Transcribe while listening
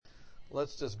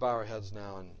Let's just bow our heads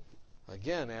now and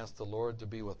again ask the Lord to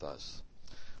be with us.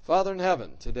 Father in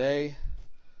heaven, today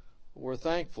we're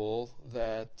thankful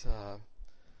that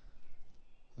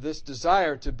this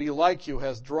desire to be like you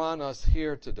has drawn us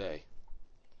here today.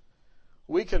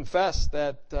 We confess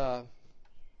that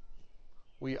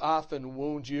we often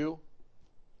wound you,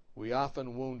 we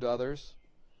often wound others,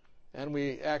 and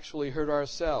we actually hurt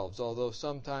ourselves, although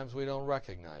sometimes we don't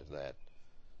recognize that.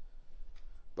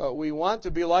 But we want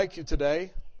to be like you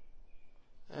today,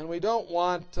 and we don't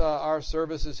want our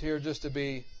services here just to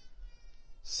be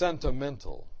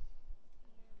sentimental,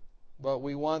 but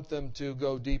we want them to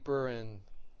go deeper, and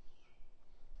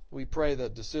we pray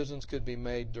that decisions could be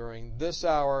made during this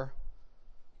hour,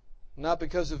 not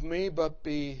because of me, but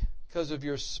because of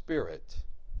your Spirit.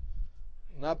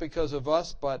 Not because of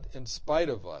us, but in spite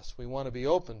of us. We want to be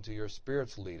open to your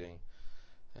Spirit's leading,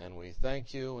 and we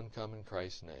thank you and come in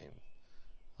Christ's name.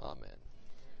 Amen.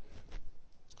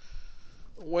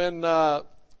 When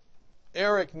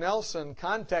Eric Nelson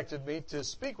contacted me to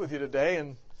speak with you today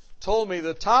and told me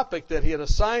the topic that he had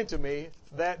assigned to me,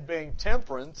 that being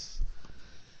temperance,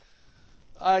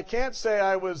 I can't say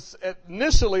I was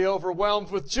initially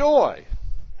overwhelmed with joy.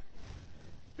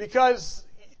 Because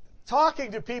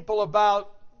talking to people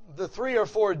about the 3 or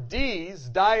 4 D's,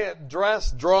 diet,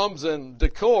 dress, drums, and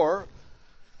decor,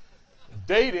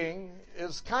 dating,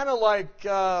 is kind of like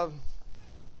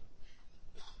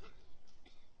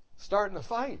starting a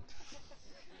fight.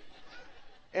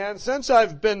 And since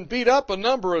I've been beat up a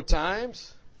number of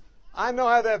times, I know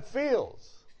how that feels.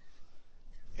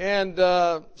 And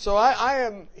so I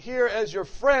am here as your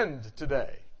friend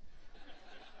today.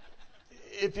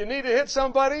 If you need to hit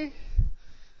somebody,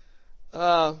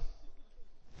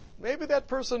 maybe that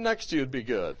person next to you would be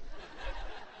good.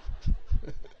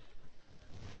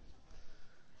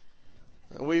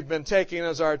 We've been taking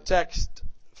as our text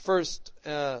 1st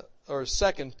or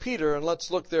 2nd Peter, and let's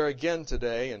look there again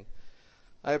today. And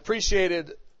I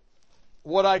appreciated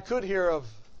what I could hear of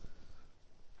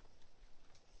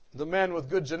the man with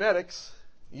good genetics,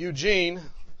 Eugene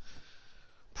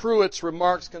Pruitt's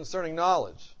remarks concerning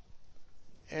knowledge.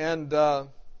 And my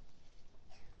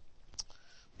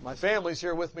family's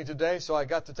here with me today, so I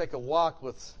got to take a walk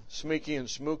with Smeeky and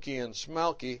Smooky and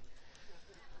Schmalky.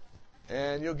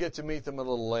 And you'll get to meet them a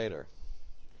little later.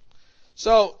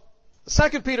 So,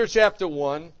 2 Peter chapter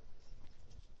 1,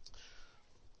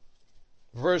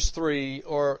 verse 3,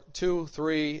 or 2,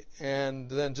 3, and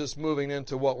then just moving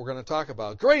into what we're going to talk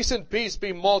about. Grace and peace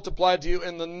be multiplied to you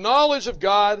in the knowledge of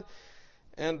God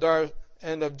and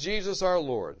of Jesus our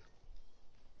Lord.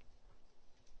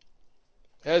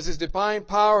 As His divine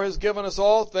power has given us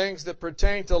all things that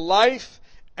pertain to life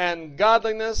and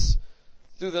godliness,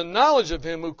 through the knowledge of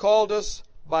Him who called us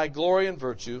by glory and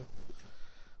virtue,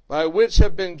 by which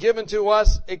have been given to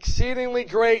us exceedingly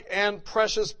great and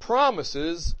precious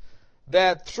promises,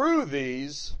 that through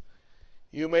these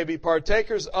you may be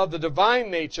partakers of the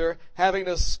divine nature, having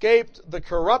escaped the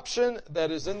corruption that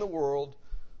is in the world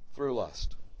through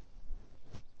lust.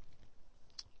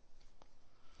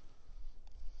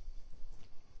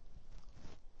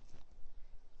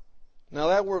 Now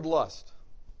that word lust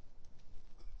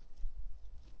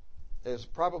is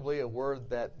probably a word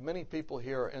that many people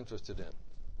here are interested in.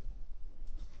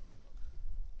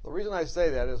 The reason I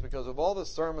say that is because of all the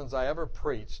sermons I ever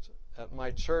preached at my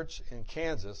church in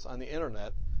Kansas on the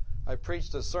internet, I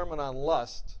preached a sermon on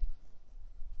lust,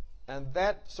 and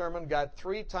that sermon got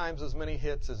 3 times as many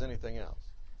hits as anything else.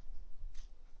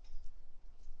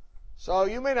 So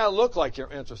you may not look like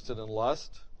you're interested in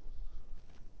lust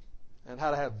and how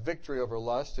to have victory over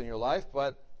lust in your life,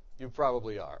 but you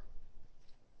probably are.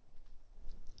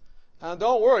 And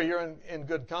don't worry, you're in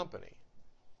good company.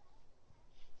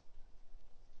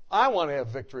 I want to have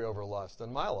victory over lust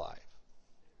in my life.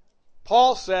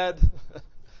 Paul said,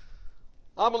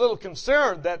 I'm a little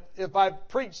concerned that if I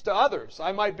preach to others,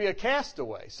 I might be a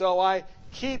castaway. So I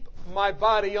keep my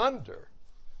body under.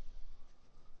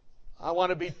 I want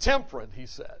to be temperate, he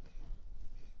said.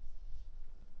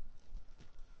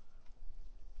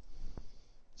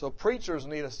 So preachers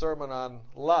need a sermon on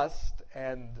lust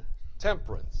and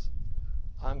temperance.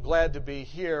 I'm glad to be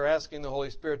here asking the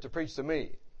Holy Spirit to preach to me.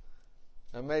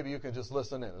 And maybe you can just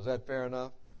listen in. Is that fair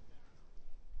enough?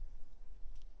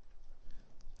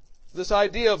 This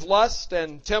idea of lust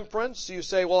and temperance, you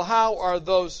say, well, how are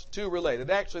those two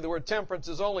related? Actually, the word temperance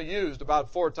is only used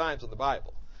about 4 times in the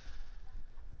Bible.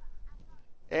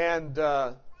 And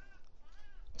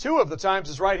Two of the times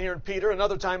is right here in Peter.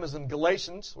 Another time is in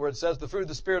Galatians, where it says the fruit of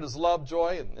the Spirit is love,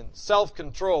 joy, and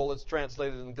self-control. It's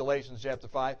translated in Galatians chapter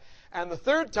 5. And the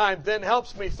third time then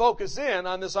helps me focus in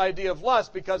on this idea of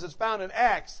lust because it's found in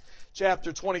Acts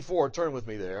chapter 24. Turn with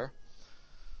me there.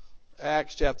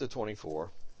 Acts chapter 24.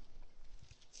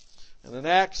 And in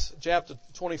Acts chapter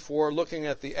 24, looking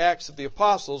at the Acts of the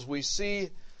Apostles, we see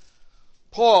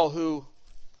Paul, who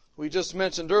we just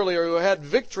mentioned earlier, who had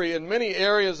victory in many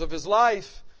areas of his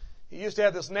life. He used to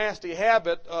have this nasty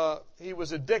habit. He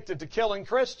was addicted to killing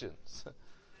Christians.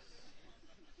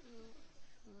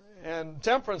 And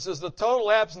temperance is the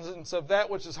total absence of that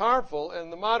which is harmful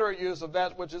and the moderate use of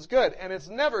that which is good. And it's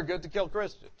never good to kill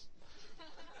Christians.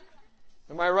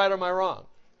 Am I right or am I wrong?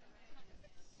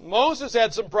 Moses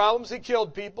had some problems. He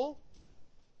killed people.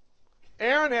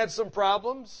 Aaron had some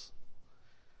problems.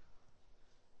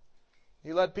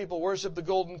 He let people worship the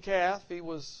golden calf. He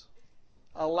was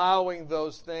allowing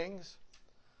those things.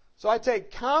 So I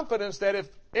take confidence that if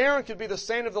Aaron could be the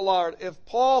saint of the Lord, if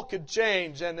Paul could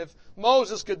change, and if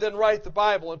Moses could then write the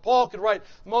Bible, and Paul could write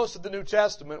most of the New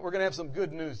Testament, we're going to have some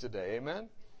good news today. Amen?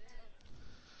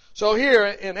 So here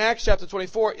in Acts chapter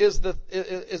 24 is the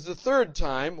third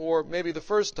time, or maybe the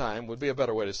first time would be a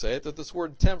better way to say it, that this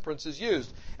word temperance is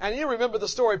used. And you remember the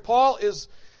story. Paul is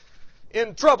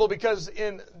in trouble because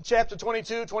in chapter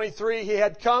 22, 23, he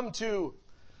had come to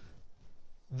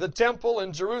the temple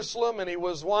in Jerusalem, and he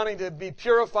was wanting to be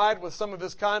purified with some of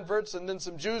his converts, and then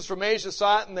some Jews from Asia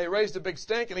saw it, and they raised a big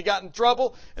stink, and he got in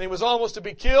trouble, and he was almost to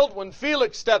be killed when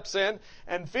Felix steps in,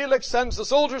 and Felix sends the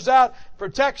soldiers out,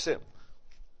 protects him.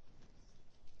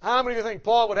 How many of you think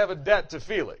Paul would have a debt to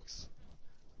Felix?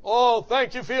 Oh,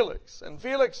 thank you, Felix. And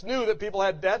Felix knew that people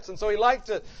had debts, and so he liked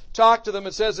to talk to them,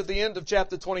 it says at the end of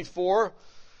chapter 24,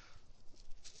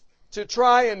 to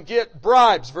try and get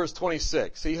bribes, verse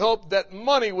 26. He hoped that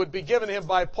money would be given him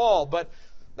by Paul, but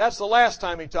that's the last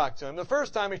time he talked to him. The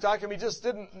first time he talked to him, he just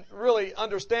didn't really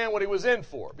understand what he was in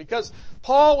for, because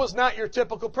Paul was not your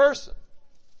typical person.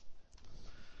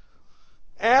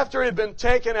 After he had been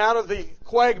taken out of the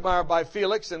quagmire by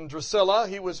Felix and Drusilla,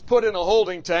 he was put in a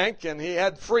holding tank, and he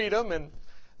had freedom, and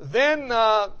then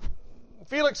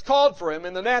Felix called for him,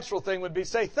 and the natural thing would be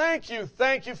say, thank you,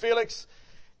 Felix.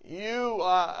 You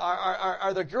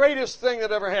are the greatest thing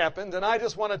that ever happened, and I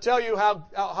just want to tell you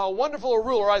how wonderful a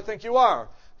ruler I think you are,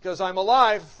 because I'm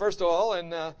alive, first of all,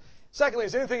 and secondly,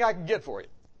 is there anything I can get for you?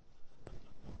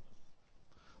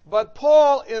 But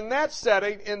Paul, in that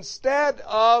setting, instead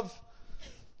of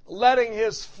letting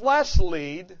his flesh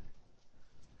lead,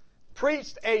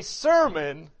 preached a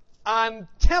sermon on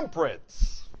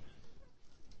temperance.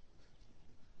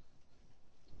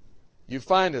 You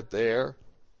find it there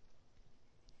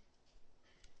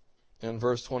in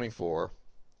verse 24.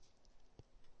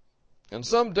 And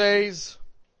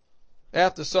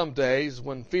after some days,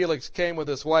 when Felix came with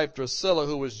his wife Drusilla,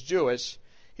 who was Jewish,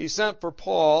 he sent for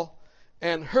Paul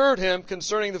and heard him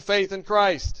concerning the faith in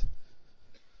Christ.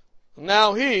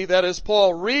 Now he, that is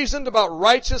Paul, reasoned about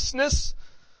righteousness,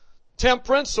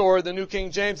 temperance, or the New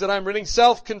King James that I'm reading,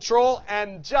 self-control,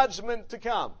 and judgment to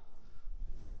come.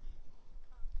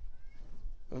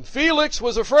 And Felix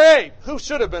was afraid. Who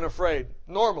should have been afraid,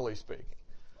 normally speaking?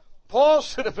 Paul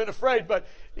should have been afraid, but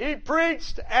he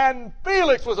preached and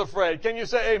Felix was afraid. Can you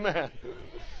say amen?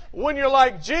 When you're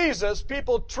like Jesus,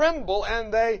 people tremble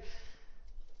and they...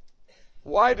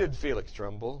 Why did Felix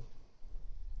tremble?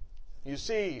 You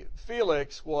see,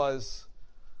 Felix was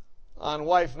on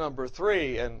wife number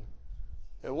 3, and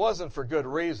it wasn't for good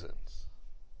reasons.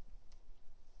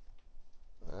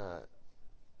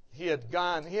 He had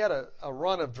a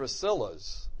run of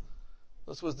Drusillas.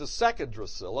 This was the second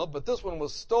Drusilla, but this one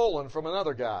was stolen from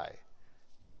another guy.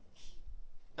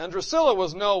 And Drusilla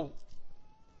was no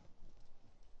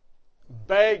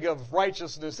bag of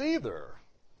righteousness either.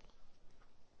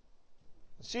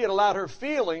 She had allowed her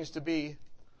feelings to be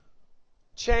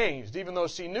changed, even though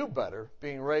she knew better,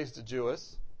 being raised a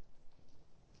Jewess.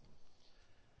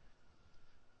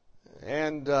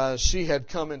 And she had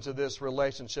come into this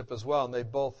relationship as well, and they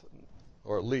both,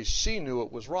 or at least she knew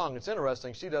it was wrong. It's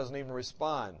interesting, she doesn't even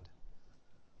respond.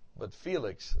 But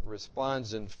Felix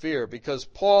responds in fear because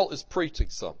Paul is preaching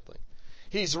something.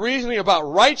 He's reasoning about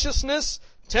righteousness,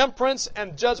 temperance,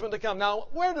 and judgment to come. Now,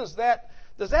 where does that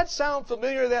sound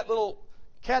familiar, that little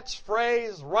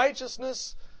catchphrase,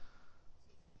 righteousness,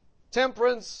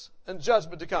 temperance, and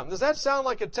judgment to come? Does that sound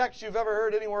like a text you've ever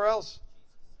heard anywhere else?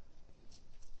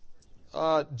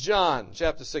 John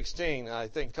chapter 16, I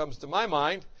think, comes to my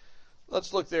mind.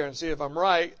 Let's look there and see if I'm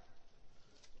right.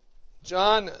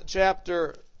 John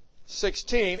chapter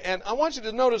 16, and I want you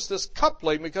to notice this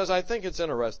coupling because I think it's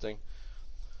interesting.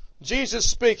 Jesus,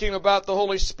 speaking about the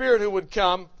Holy Spirit who would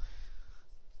come,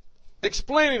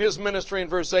 explaining his ministry in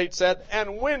verse 8, said,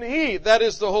 "And when he, that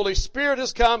is the Holy Spirit,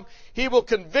 has come, he will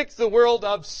convict the world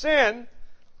of sin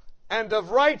and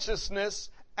of righteousness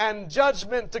and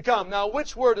judgment to come." Now,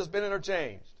 which word has been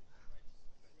interchanged?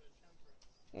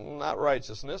 Not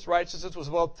righteousness. Righteousness was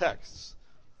both texts.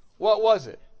 What was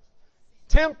it?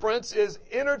 Temperance is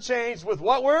interchanged with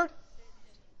what word?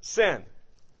 Sin.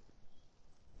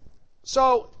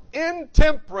 So,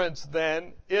 intemperance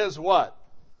then is what?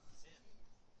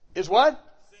 Is what?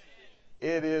 Sin.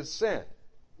 It is sin.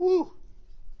 Woo.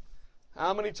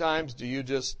 How many times do you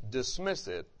just dismiss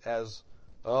it as,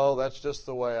 oh, that's just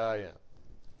the way I am?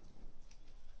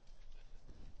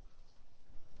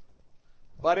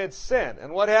 But it's sin.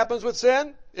 And what happens with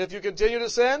sin if you continue to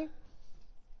sin?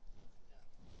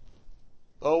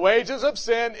 The wages of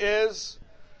sin is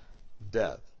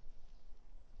death.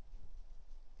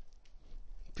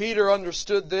 Peter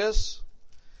understood this,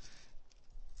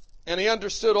 and he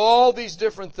understood all these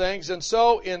different things. And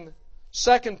so in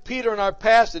 2 Peter in our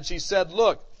passage, he said,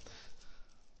 look,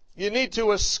 you need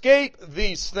to escape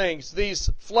these things, these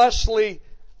fleshly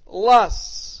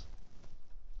lusts.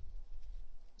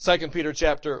 2 Peter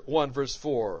chapter 1, verse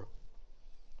 4.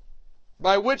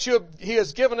 By which he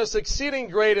has given us exceeding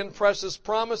great and precious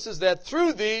promises, that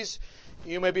through these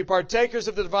you may be partakers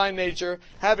of the divine nature,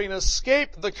 having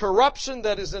escaped the corruption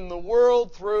that is in the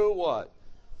world through what?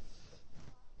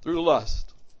 Through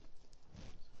lust.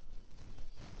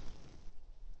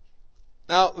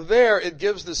 Now, there it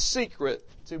gives the secret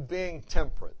to being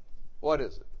temperate. What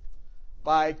is it?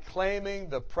 By claiming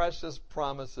the precious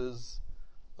promises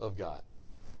of God.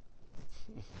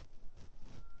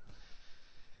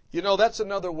 You know, that's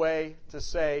another way to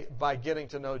say by getting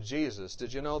to know Jesus.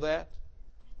 Did you know that?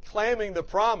 Claiming the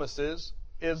promises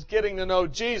is getting to know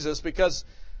Jesus, because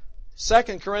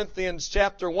 2 Corinthians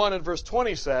chapter 1 and verse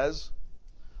 20 says,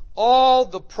 all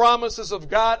the promises of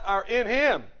God are in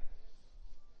Him.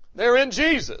 They're in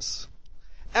Jesus.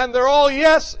 And they're all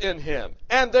yes in Him.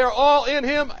 And they're all in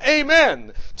Him,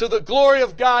 amen, to the glory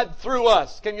of God through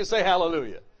us. Can you say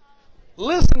hallelujah?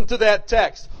 Listen to that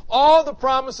text. All the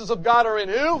promises of God are in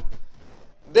who?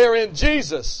 They're in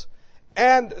Jesus.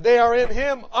 And they are in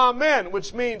Him, amen,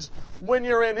 which means when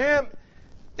you're in Him,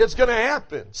 it's going to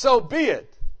happen. So be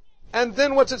it. And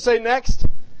then what's it say next?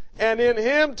 And in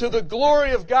Him to the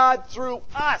glory of God through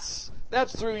us.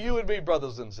 That's through you and me,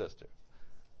 brothers and sisters.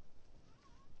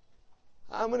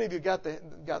 How many of you got the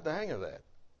hang of that?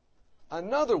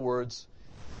 In other words,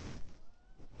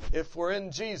 if we're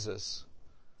in Jesus,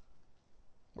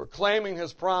 we're claiming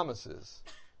His promises,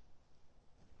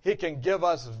 He can give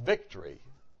us victory,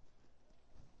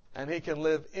 and He can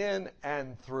live in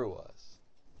and through us.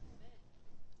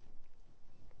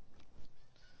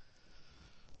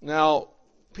 Now,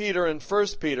 Peter in 1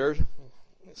 Peter,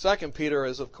 2 Peter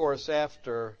is, of course,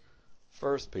 after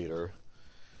 1 Peter,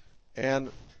 and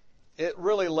it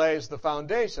really lays the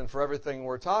foundation for everything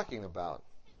we're talking about.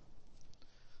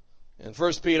 In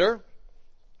 1 Peter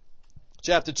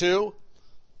chapter 2,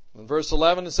 in verse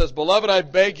 11, it says, Beloved, I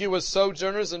beg you as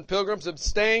sojourners and pilgrims,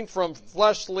 abstain from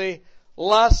fleshly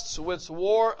lusts which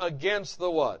war against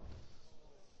the what?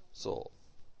 Soul.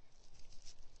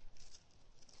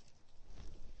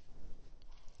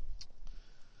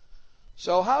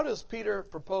 So how does Peter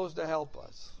propose to help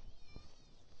us?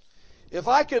 If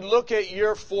I could look at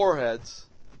your foreheads,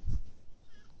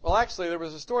 well, actually, there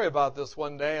was a story about this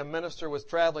one day. A minister was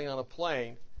traveling on a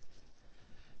plane,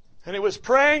 and he was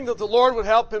praying that the Lord would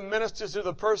help him minister to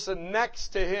the person next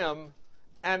to him.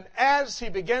 And as he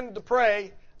began to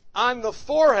pray, on the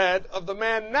forehead of the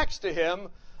man next to him,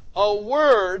 a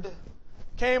word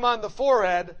came on the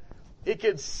forehead. He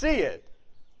could see it.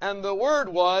 And the word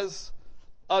was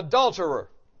adulterer.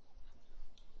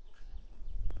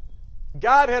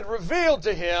 God had revealed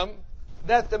to him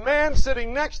that the man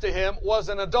sitting next to him was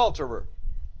an adulterer.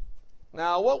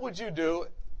 Now, what would you do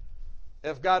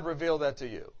if God revealed that to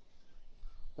you?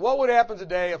 What would happen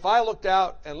today if I looked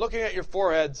out and looking at your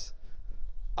foreheads,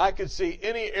 I could see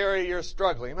any area you're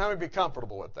struggling? How many would be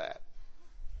comfortable with that?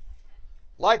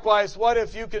 Likewise, what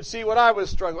if you could see what I was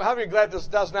struggling? How many are glad this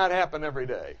does not happen every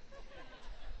day?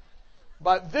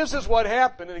 But this is what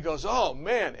happened, and he goes, oh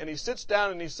man, and he sits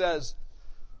down and he says,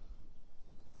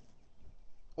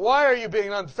 why are you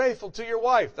being unfaithful to your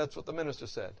wife? That's what the minister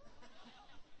said.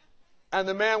 And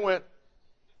the man went,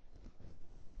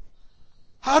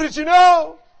 how did you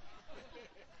know?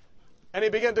 And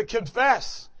he began to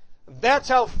confess. That's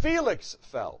how Felix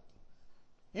felt.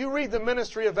 You read the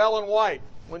ministry of Ellen White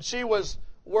when she was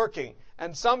working,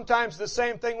 and sometimes the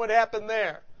same thing would happen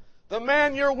there. The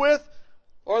man you're with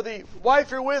or the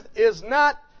wife you're with is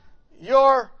not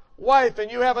your wife,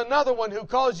 and you have another one who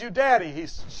calls you daddy,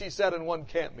 she said in one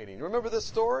camp meeting. Remember this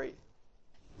story?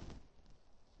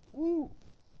 Woo.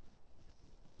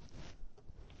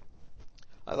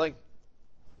 I think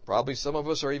probably some of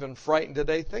us are even frightened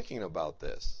today thinking about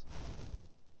this.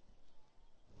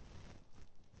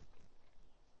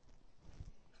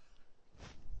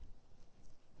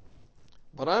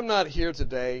 But I'm not here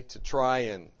today to try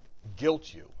and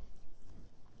guilt you.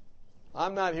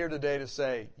 I'm not here today to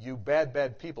say, you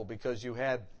bad people, because you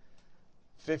had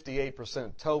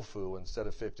 58% tofu instead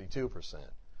of 52%.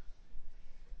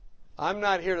 I'm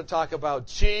not here to talk about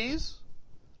cheese.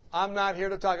 I'm not here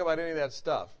to talk about any of that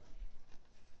stuff.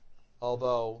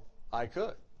 Although I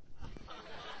could.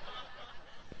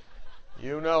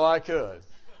 You know I could.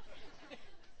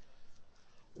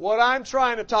 What I'm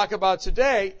trying to talk about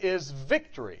today is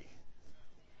victory.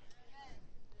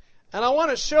 And I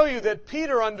want to show you that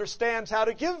Peter understands how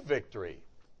to give victory.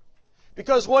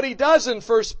 Because what he does in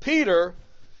 1 Peter,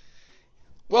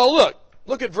 well,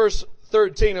 look at verse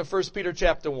 13 of 1 Peter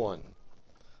chapter 1.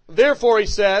 Therefore, he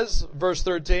says, verse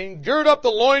 13, gird up the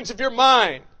loins of your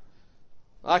mind.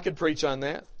 I could preach on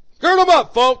that. Gird them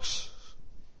up, folks.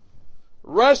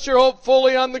 Rest your hope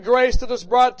fully on the grace that is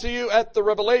brought to you at the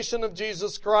revelation of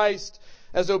Jesus Christ,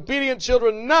 as obedient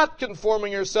children, not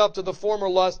conforming yourself to the former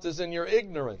lust as in your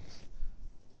ignorance.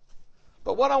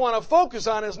 But what I want to focus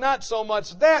on is not so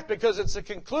much that, because it's a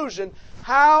conclusion.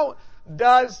 How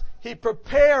does he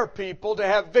prepare people to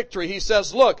have victory? He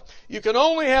says, look, you can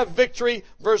only have victory,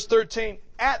 verse 13,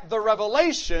 at the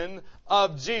revelation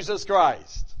of Jesus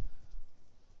Christ.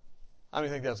 How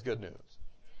many think that's good news?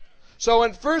 So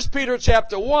in 1 Peter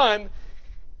chapter 1,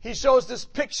 he shows this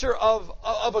picture of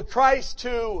a Christ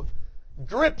who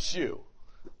grips you,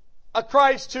 a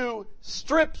Christ who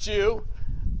strips you,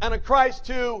 and a Christ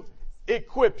who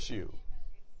equips you.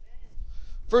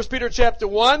 1 Peter chapter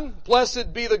 1,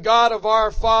 blessed be the God of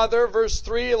our Father, verse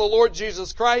 3, of the Lord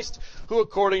Jesus Christ, who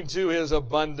according to his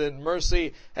abundant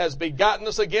mercy has begotten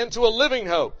us again to a living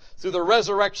hope through the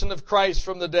resurrection of Christ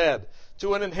from the dead,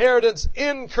 to an inheritance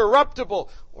incorruptible.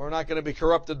 We're not going to be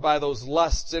corrupted by those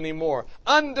lusts anymore.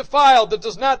 Undefiled, that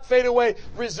does not fade away,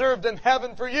 reserved in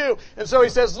heaven for you. And so he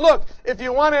says, look, if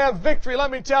you want to have victory,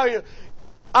 let me tell you,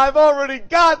 I've already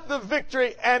got the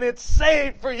victory, and it's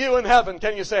saved for you in heaven.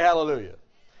 Can you say hallelujah?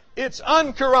 It's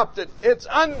uncorrupted. It's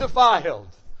undefiled.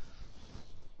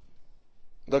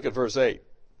 Look at verse 8.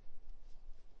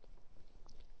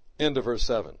 Into verse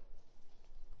 7.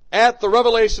 At the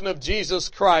revelation of Jesus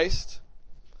Christ,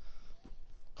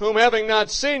 whom having not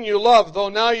seen you love, though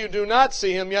now you do not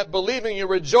see him, yet believing you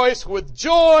rejoice with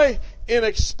joy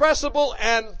inexpressible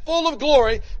and full of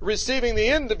glory, receiving the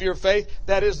end of your faith,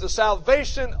 that is the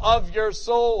salvation of your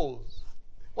souls.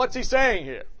 What's he saying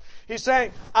here? He's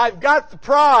saying, I've got the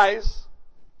prize.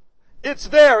 It's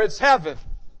there. It's heaven.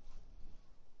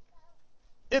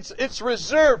 It's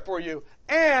reserved for you.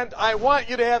 And I want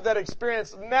you to have that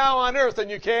experience now on earth, and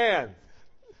you can.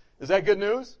 Is that good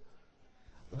news?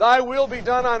 Thy will be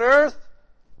done on earth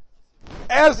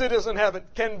as it is in heaven.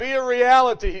 Can be a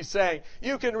reality, he's saying.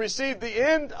 You can receive the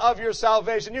end of your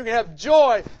salvation. You can have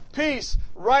joy, peace,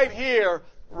 right here,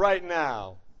 right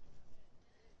now.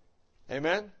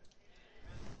 Amen?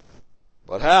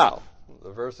 But how?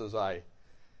 The verses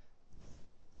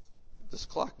this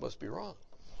clock must be wrong.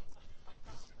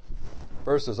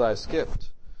 Verses I skipped.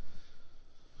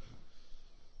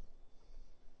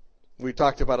 We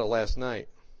talked about it last night.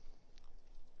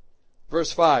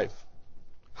 Verse 5.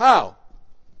 How?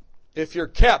 If you're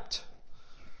kept.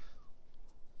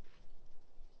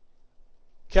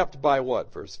 Kept by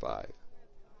what? Verse 5.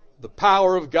 The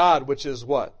power of God, which is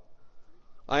what?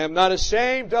 I am not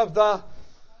ashamed of the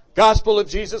gospel of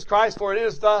Jesus Christ, for it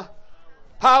is the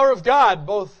power of God,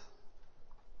 both.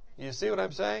 You see what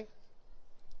I'm saying?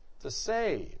 To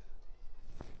save.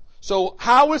 So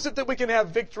how is it that we can have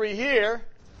victory here?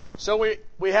 So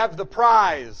we have the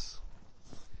prize.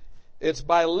 It's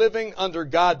by living under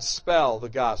God's spell, the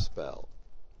gospel.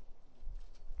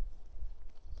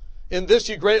 In this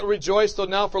you greatly rejoice, though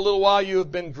now for a little while you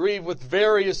have been grieved with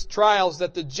various trials,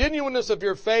 that the genuineness of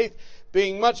your faith,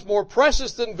 being much more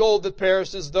precious than gold that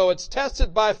perishes, though it's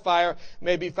tested by fire,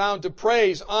 may be found to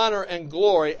praise, honor, and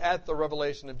glory at the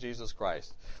revelation of Jesus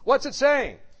Christ. What's it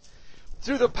saying?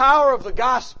 Through the power of the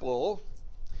gospel,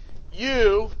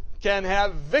 you can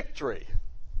have victory.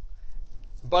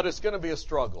 But it's going to be a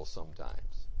struggle sometimes.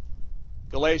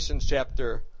 Galatians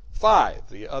chapter 5,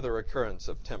 the other occurrence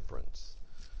of temperance.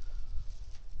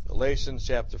 Galatians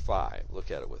chapter 5.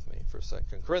 Look at it with me for 2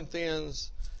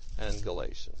 Corinthians and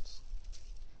Galatians.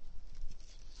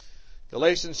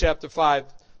 Galatians chapter 5.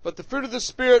 But the fruit of the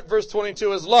Spirit, verse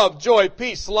 22, is love, joy,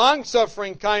 peace,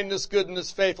 long-suffering, kindness,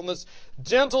 goodness, faithfulness,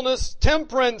 gentleness,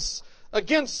 temperance.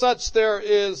 Against such there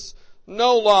is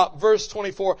no law. Verse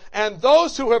 24. And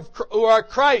those who are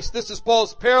Christ, this is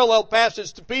Paul's parallel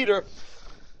passage to Peter,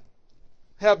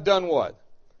 have done what?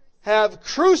 Have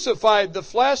crucified the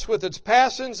flesh with its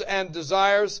passions and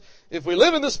desires. If we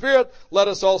live in the Spirit, let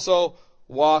us also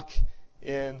walk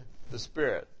in the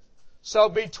Spirit. So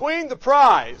between the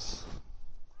prize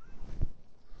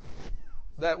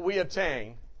that we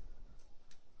attain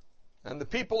and the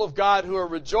people of God who are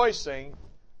rejoicing,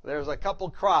 there's a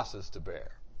couple crosses to bear.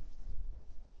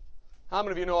 How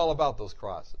many of you know all about those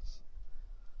crosses?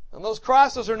 And those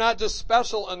crosses are not just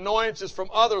special annoyances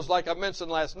from others like I mentioned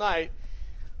last night.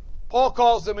 Paul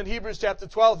calls them in Hebrews chapter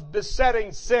 12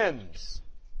 besetting sins.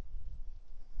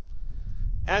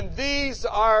 And these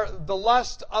are the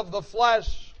lust of the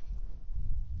flesh.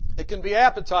 It can be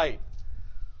appetite.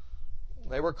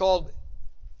 They were called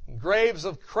graves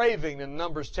of craving in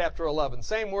Numbers chapter 11.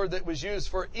 Same word that was used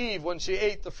for Eve when she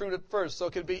ate the fruit at first. So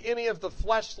it could be any of the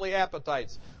fleshly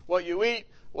appetites. What you eat,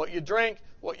 what you drink,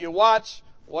 what you watch,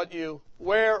 what you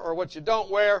wear or what you don't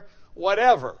wear,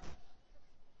 whatever.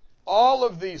 All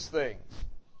of these things.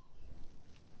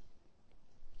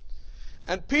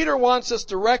 And Peter wants us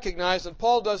to recognize, and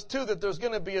Paul does too, that there's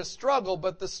going to be a struggle,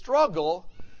 but the struggle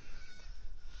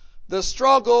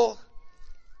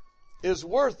is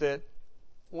worth it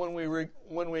when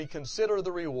we consider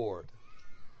the reward.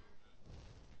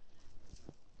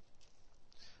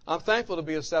 I'm thankful to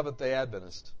be a Seventh-day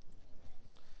Adventist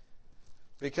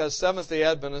because Seventh-day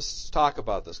Adventists talk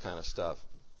about this kind of stuff.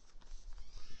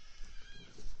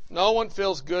 No one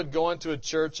feels good going to a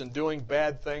church and doing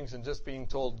bad things and just being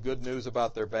told good news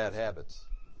about their bad habits.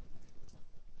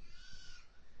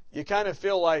 You kind of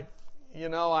feel like,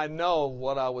 I know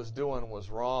what I was doing was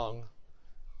wrong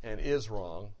and is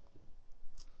wrong.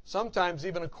 Sometimes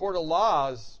even a court of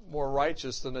law is more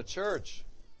righteous than a church.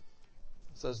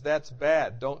 It says, that's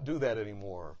bad. Don't do that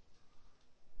anymore.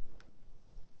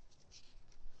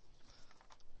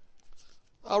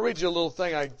 I'll read you a little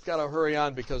thing. I got to hurry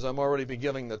on because I'm already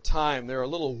beginning the time. They're a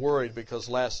little worried because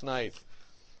last night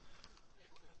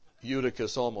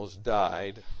Eutychus almost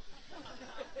died.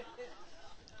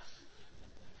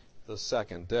 The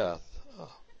second death.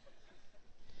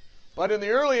 But in the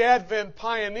early Advent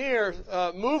pioneer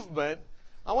movement,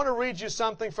 I want to read you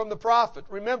something from the prophet.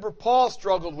 Remember, Paul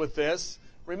struggled with this.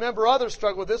 Remember, others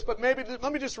struggled with this. But maybe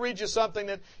let me just read you something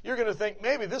that you're going to think,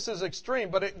 maybe this is extreme,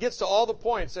 but it gets to all the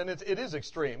points, and it is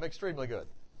extreme, extremely good.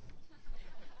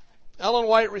 Ellen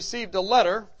White received a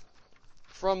letter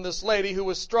from this lady who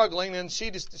was struggling, and she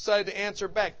decided to answer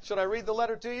back. Should I read the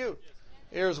letter to you?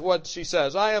 Here's what she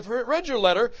says. I have read your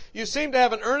letter. You seem to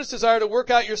have an earnest desire to work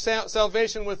out your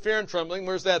salvation with fear and trembling.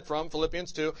 Where's that from?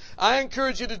 Philippians 2. I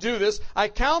encourage you to do this. I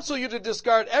counsel you to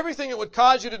discard everything that would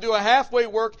cause you to do a halfway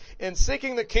work in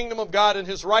seeking the kingdom of God and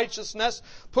His righteousness.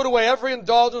 Put away every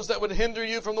indulgence that would hinder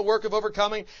you from the work of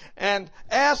overcoming, and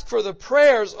ask for the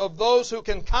prayers of those who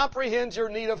can comprehend your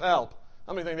need of help.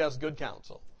 How many think that's good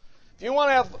counsel? If you want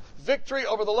to have victory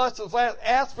over the lust of the flesh,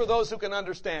 ask for those who can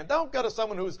understand. Don't go to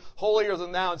someone who's holier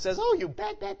than thou and says, oh, you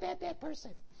bad person.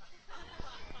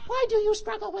 Why do you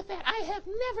struggle with that? I have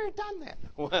never done that.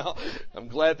 Well, I'm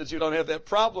glad that you don't have that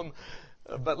problem,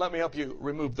 but let me help you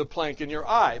remove the plank in your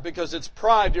eye, because it's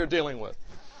pride you're dealing with.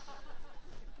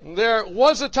 There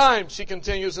was a time, she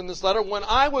continues in this letter, when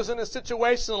I was in a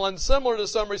situation and similar to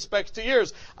some respects to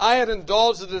yours. I had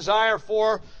indulged a desire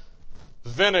for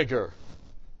vinegar.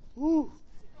 Woo.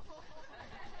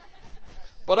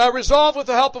 But I resolved with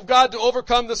the help of God to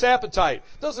overcome this appetite.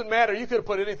 Doesn't matter, you could have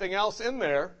put anything else in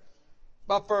there.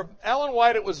 But for Ellen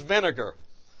White, it was vinegar.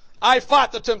 I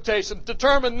fought the temptation,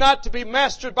 determined not to be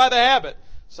mastered by the habit.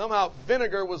 Somehow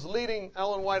vinegar was leading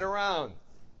Ellen White around.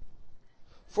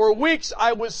 For weeks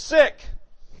I was sick.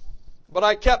 But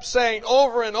I kept saying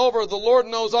over and over, the Lord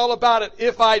knows all about it.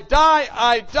 If I die,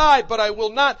 I die, but I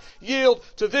will not yield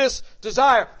to this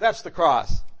desire. That's the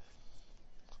cross.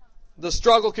 The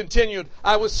struggle continued.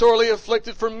 I was sorely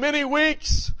afflicted for many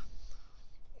weeks.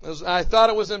 I thought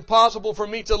it was impossible for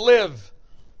me to live.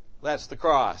 That's the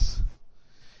cross.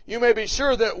 You may be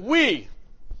sure that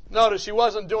notice she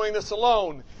wasn't doing this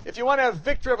alone. If you want to have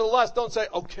victory over the lust, don't say,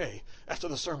 okay, after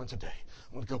the sermon today,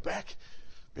 I'm going to go back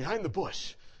behind the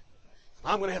bush.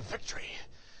 I'm going to have victory.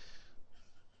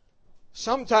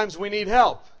 Sometimes we need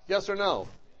help. Yes or no?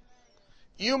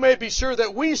 You may be sure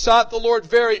that we sought the Lord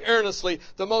very earnestly.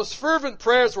 The most fervent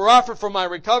prayers were offered for my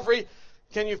recovery.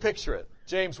 Can you picture it?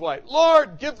 James White.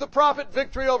 Lord, give the prophet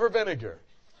victory over vinegar.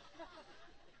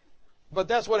 But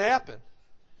that's what happened.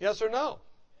 Yes or no?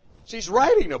 She's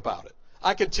writing about it.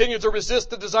 I continued to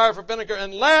resist the desire for vinegar,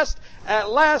 and at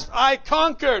last I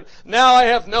conquered. Now I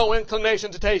have no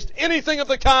inclination to taste anything of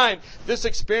the kind. This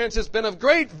experience has been of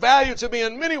great value to me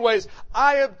in many ways.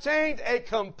 I obtained a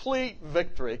complete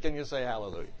victory. Can you say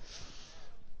hallelujah?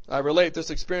 I relate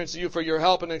this experience to you for your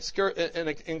help and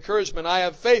encouragement. I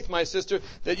have faith, my sister,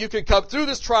 that you can come through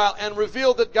this trial and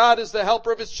reveal that God is the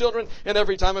helper of His children in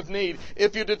every time of need.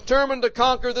 If you determine to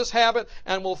conquer this habit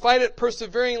and will fight it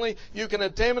perseveringly, you can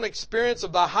attain an experience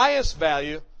of the highest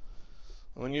value.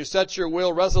 When you set your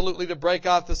will resolutely to break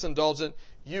off this indulgence,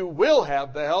 you will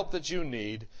have the help that you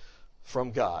need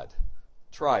from God.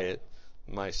 Try it,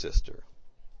 my sister.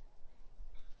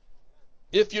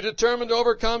 If you determine to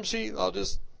overcome, I'll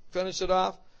just finish it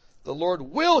off. The Lord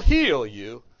will heal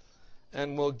you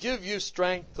and will give you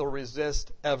strength to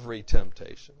resist every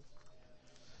temptation.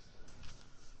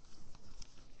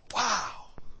 Wow.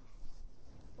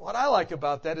 What I like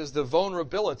about that is the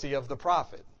vulnerability of the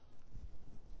prophet.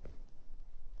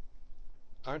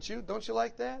 Aren't you? Don't you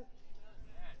like that?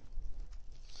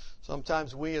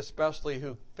 Sometimes we, especially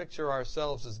who picture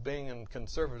ourselves as being in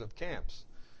conservative camps,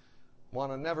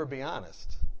 want to never be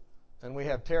honest. And we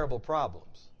have terrible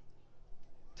problems.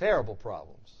 Terrible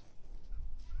problems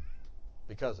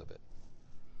because of it.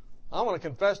 I want to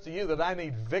confess to you that I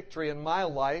need victory in my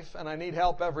life and I need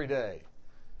help every day.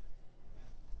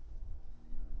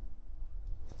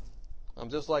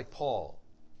 I'm just like Paul,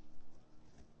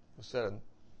 who said,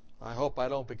 I hope I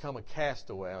don't become a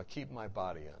castaway. I'll keep my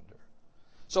body under.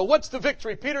 So what's the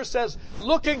victory? Peter says,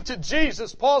 looking to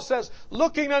Jesus. Paul says,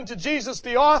 looking unto Jesus,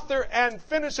 the author and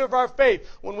finisher of our faith,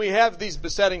 when we have these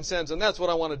besetting sins. And that's what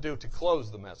I want to do to close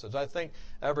the message. I think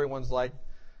everyone's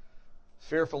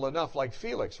fearful enough like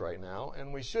Felix right now,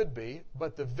 and we should be,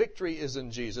 but the victory is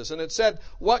in Jesus. And it said,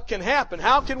 what can happen?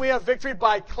 How can we have victory?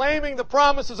 By claiming the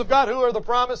promises of God. Who are the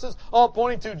promises? All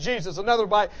pointing to Jesus. Another,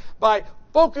 by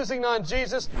focusing on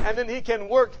Jesus, and then He can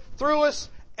work through us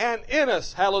and in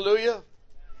us. Hallelujah.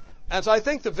 And so I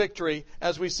think the victory,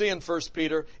 as we see in 1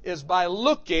 Peter, is by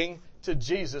looking to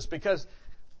Jesus. Because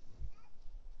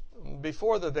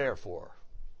before the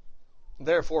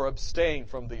therefore abstain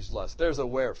from these lusts, there's a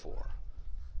wherefore.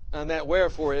 And that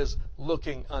wherefore is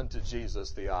looking unto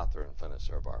Jesus, the author and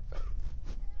finisher of our faith.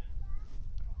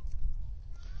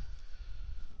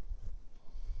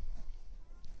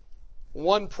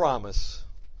 One promise,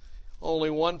 only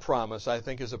one promise, I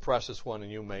think is a precious one,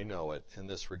 and you may know it in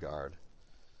this regard.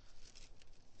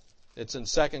 It's in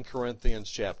 2 Corinthians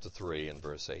chapter 3 and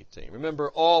verse 18. Remember,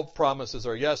 all promises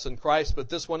are yes in Christ, but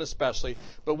this one especially.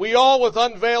 But we all with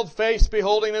unveiled face,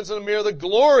 beholding as in a mirror the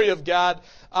glory of God,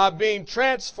 are being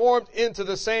transformed into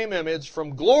the same image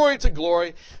from glory to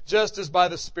glory, just as by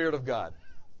the Spirit of God.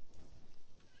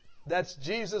 That's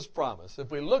Jesus' promise. If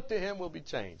we look to Him, we'll be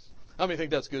changed. How many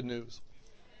think that's good news?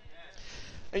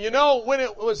 And you know, when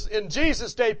it was in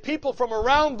Jesus' day, people from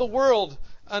around the world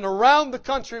and around the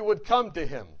country would come to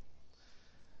Him.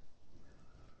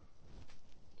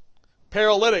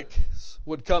 Paralytics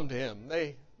would come to Him.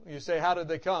 You say, how did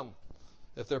they come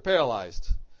if they're paralyzed?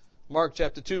 Mark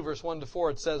chapter 2, verse 1 to 4,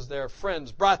 it says their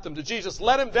friends brought them to Jesus,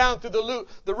 let Him down through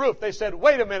the roof. They said,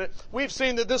 wait a minute, we've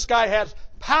seen that this guy has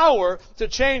power to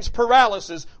change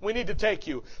paralysis. We need to take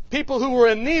you. People who were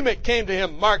anemic came to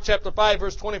Him. Mark chapter 5,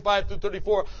 verse 25 through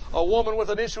 34. A woman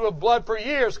with an issue of blood for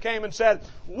years came and said,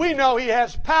 we know He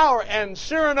has power. And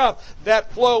sure enough,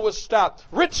 that flow was stopped.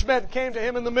 Rich men came to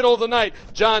Him in the middle of the night.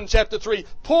 John chapter 3.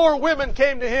 Poor women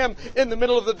came to Him in the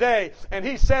middle of the day. And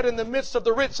He said in the midst of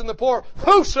the rich and the poor,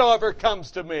 whosoever comes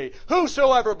to me,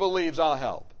 whosoever believes, I'll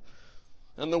help.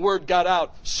 And the word got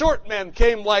out. Short men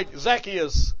came like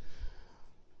Zacchaeus.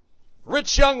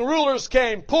 Rich young rulers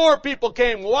came, poor people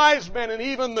came, wise men, and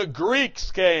even the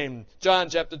Greeks came. John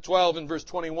chapter 12 and verse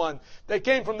 21. They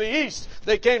came from the east,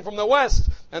 they came from the west,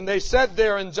 and they said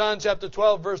there in John chapter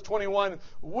 12 verse 21,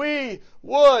 we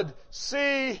would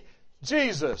see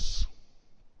Jesus.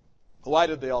 Why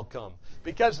did they all come?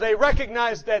 Because they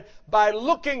recognized that by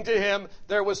looking to Him,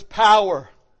 there was power.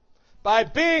 By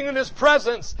being in His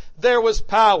presence, there was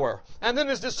power. And then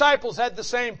His disciples had the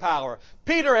same power.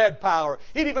 Peter had power.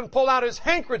 He'd even pull out his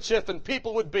handkerchief and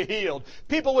people would be healed.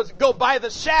 People would go by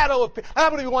the shadow of... How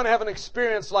many of you want to have an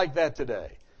experience like that today?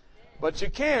 But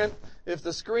you can't if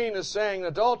the screen is saying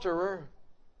adulterer.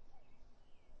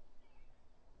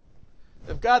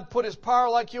 If God put His power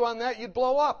like you on that, you'd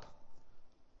blow up.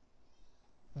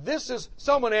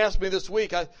 Someone asked me this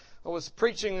week, I was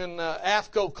preaching in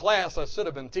AFCO class. I should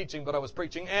have been teaching, but I was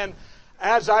preaching. And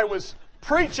as I was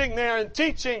preaching there and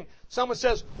teaching, someone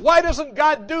says, why doesn't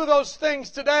God do those things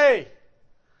today?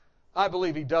 I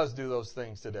believe He does do those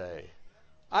things today.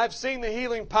 I've seen the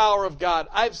healing power of God.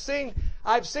 I've seen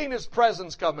His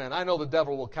presence come in. I know the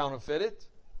devil will counterfeit it.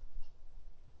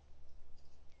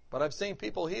 But I've seen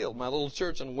people healed. My little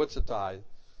church in Wichita, I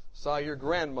saw your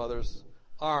grandmother's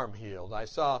arm healed. I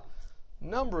saw a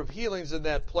number of healings in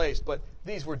that place, but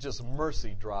these were just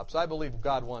mercy drops. I believe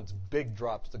God wants big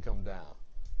drops to come down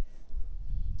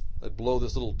that blow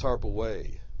this little tarp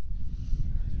away.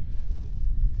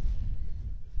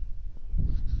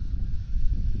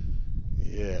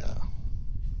 Yeah.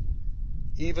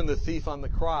 Even the thief on the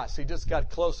cross, he just got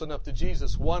close enough to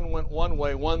Jesus. One went one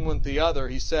way, one went the other.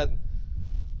 He said,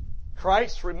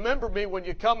 Christ, remember me when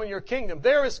you come in your kingdom.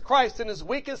 There is Christ in his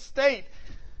weakest state.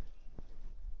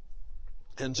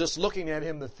 And just looking at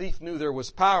him, the thief knew there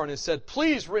was power. And he said,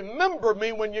 please remember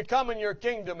me when you come in your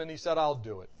kingdom. And he said, I'll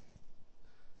do it.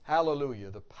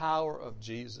 Hallelujah. The power of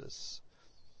Jesus.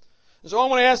 And so I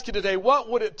want to ask you today, what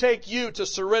would it take you to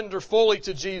surrender fully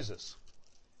to Jesus?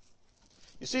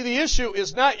 You see, the issue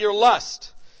is not your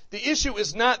lust. The issue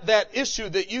is not that issue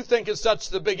that you think is such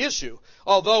the big issue.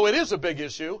 Although it is a big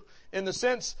issue in the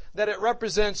sense that it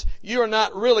represents you're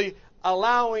not really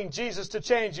allowing Jesus to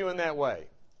change you in that way.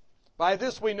 By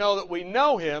this we know that we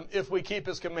know Him if we keep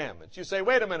His commandments. You say,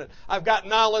 wait a minute, I've got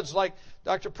knowledge like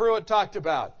Dr. Pruitt talked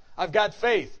about. I've got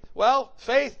faith. Well,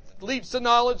 faith leads to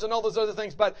knowledge and all those other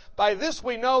things. But by this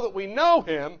we know that we know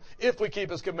Him if we keep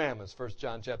His commandments. 1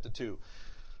 John chapter 2,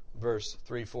 verse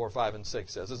 3, 4, 5, and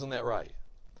 6 says. Isn't that right?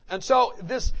 And so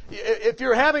if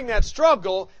you're having that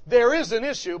struggle, there is an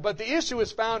issue, but the issue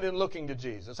is found in looking to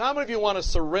Jesus. How many of you want to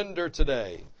surrender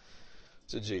today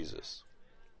to Jesus?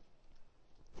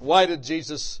 Why did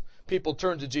people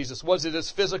turn to Jesus? Was it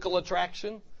his physical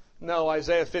attraction? No,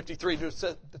 Isaiah 53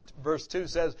 verse 2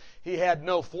 says, He had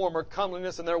no form or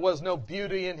comeliness, and there was no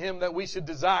beauty in Him that we should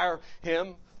desire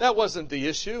Him. That wasn't the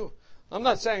issue. I'm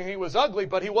not saying He was ugly,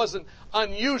 but He wasn't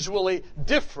unusually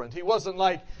different. He wasn't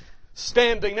like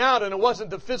standing out, and it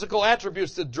wasn't the physical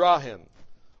attributes that draw Him.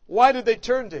 Why did they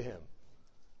turn to Him?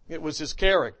 It was His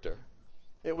character.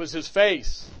 It was His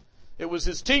face. It was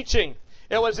His teaching.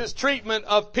 It was His treatment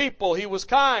of people. He was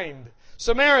kind.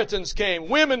 Samaritans came.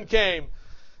 Women came.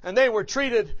 And they were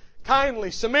treated kindly.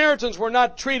 Samaritans were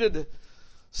not treated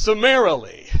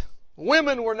summarily.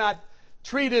 Women were not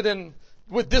treated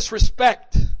with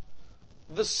disrespect.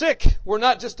 The sick were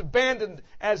not just abandoned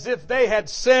as if they had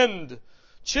sinned.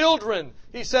 Children,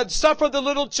 He said, suffer the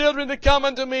little children to come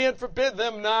unto me and forbid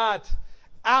them not.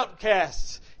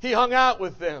 Outcasts, He hung out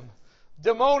with them.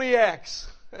 Demoniacs.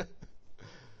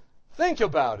 Think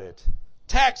about it.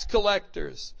 Tax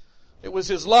collectors. It was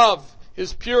His love,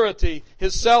 His purity,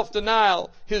 His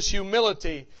self-denial, His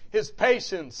humility, His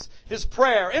patience, His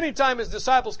prayer. Anytime His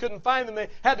disciples couldn't find Him, they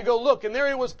had to go look, and there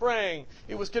He was praying.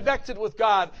 He was connected with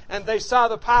God, and they saw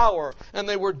the power, and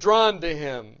they were drawn to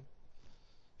Him.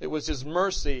 It was His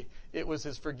mercy. It was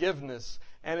His forgiveness.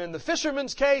 And in the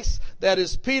fisherman's case, that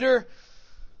is Peter,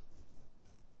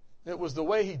 it was the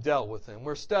way he dealt with him.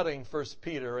 We're studying 1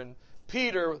 Peter, and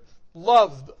Peter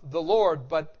loved the Lord,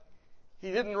 but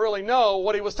he didn't really know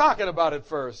what he was talking about at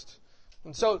first.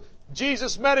 And so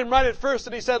Jesus met him right at first,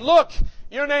 and He said, look,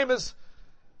 your name is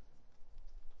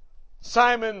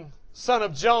Simon, son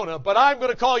of Jonah, but I'm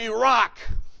going to call you Rock.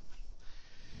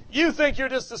 You think you're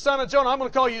just the son of Jonah. I'm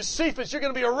going to call you Cephas. You're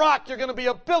going to be a rock. You're going to be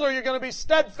a pillar. You're going to be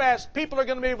steadfast. People are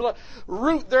going to be able to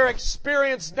root their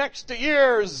experience next to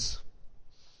yours.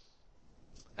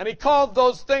 And He called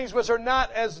those things which are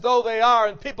not as though they are,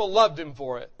 and people loved Him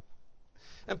for it.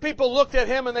 And people looked at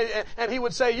Him, and He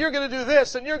would say, you're going to do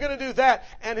this, and you're going to do that.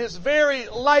 And His very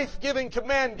life-giving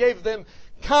command gave them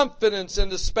confidence,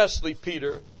 and especially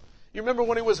Peter. You remember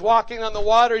when He was walking on the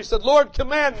water, He said, Lord,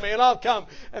 command me, and I'll come.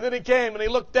 And then He came, and He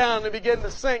looked down, and He began to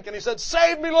sink, and He said,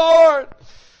 save me, Lord!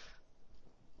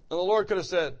 And the Lord could have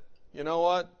said, you know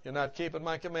what? You're not keeping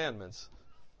my commandments.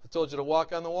 I told you to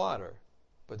walk on the water.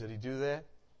 But did He do that?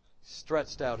 He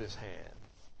stretched out His hand.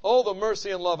 Oh, the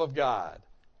mercy and love of God.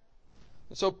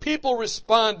 And so people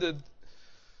responded.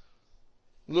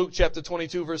 Luke chapter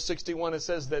 22, verse 61, it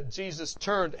says that Jesus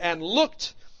turned and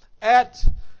looked at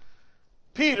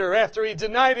Peter after he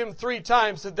denied Him 3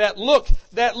 times. Said, that look.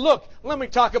 Let me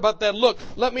talk about that look.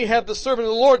 Let me have the servant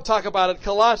of the Lord talk about it.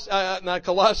 Christ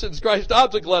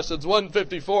Object Lessons,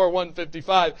 154,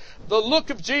 155. The look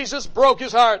of Jesus broke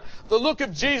his heart. The look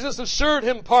of Jesus assured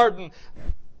him pardon.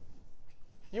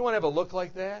 You want to have a look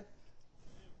like that?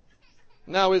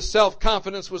 Now his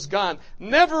self-confidence was gone.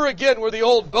 Never again were the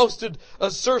old boasted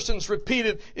assertions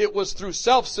repeated. It was through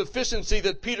self-sufficiency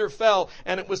that Peter fell,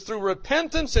 and it was through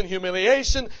repentance and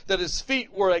humiliation that his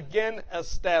feet were again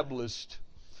established.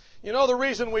 You know the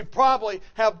reason we probably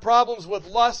have problems with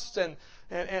lust and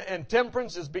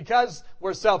temperance is because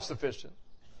we're self-sufficient.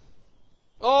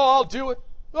 Oh, I'll do it.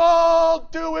 I'll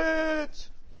do it.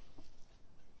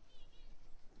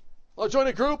 I'll join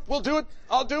a group. We'll do it.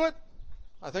 I'll do it.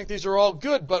 I think these are all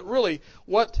good, but really,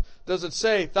 what does it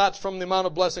say? Thoughts from the Amount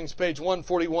of Blessings, page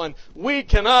 141. We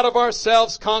cannot of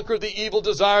ourselves conquer the evil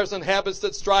desires and habits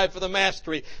that strive for the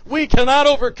mastery. We cannot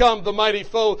overcome the mighty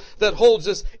foe that holds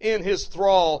us in his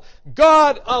thrall.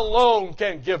 God alone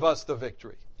can give us the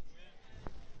victory.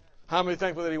 How many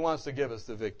thankful that he wants to give us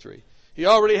the victory? He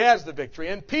already has the victory.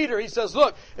 And Peter, he says,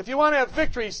 look, if you want to have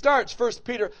victory, he starts, 1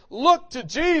 Peter, look to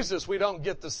Jesus. We don't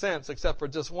get the sense except for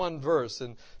just one verse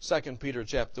in 2 Peter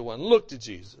chapter 1. Look to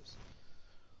Jesus.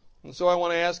 And so I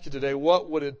want to ask you today, what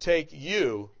would it take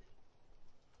you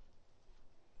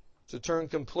to turn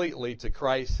completely to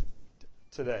Christ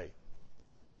today?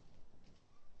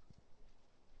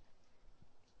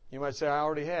 You might say, I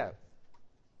already have.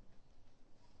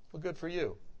 Well, good for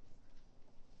you.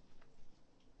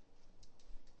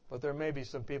 But there may be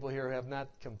some people here who have not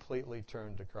completely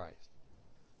turned to Christ.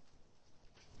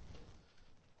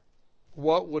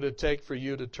 What would it take for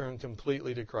you to turn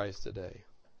completely to Christ today?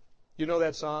 You know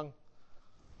that song?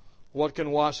 What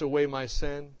can wash away my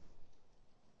sin?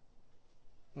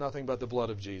 Nothing but the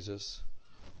blood of Jesus.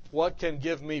 What can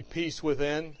give me peace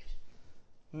within?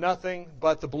 Nothing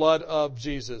but the blood of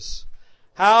Jesus.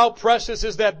 How precious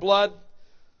is that blood?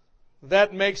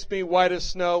 That makes me white as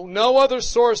snow. No other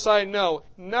source I know.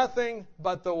 Nothing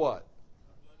but the what?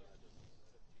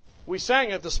 We sang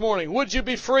it this morning. Would you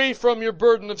be free from your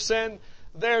burden of sin?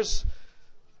 There's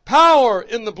power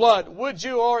in the blood. Would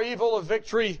you o'er evil a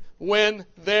victory win?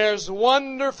 There's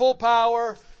wonderful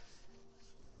power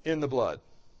in the blood.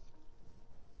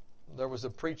 There was a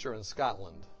preacher in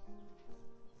Scotland,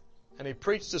 and he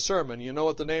preached a sermon. You know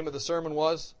what the name of the sermon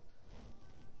was?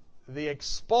 The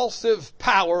Expulsive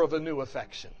Power of a New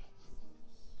Affection.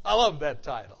 I love that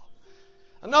title.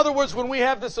 In other words, when we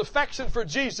have this affection for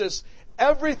Jesus,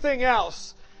 everything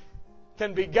else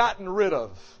can be gotten rid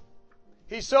of.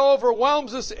 He so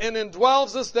overwhelms us and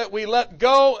indwells us that we let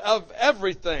go of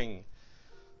everything.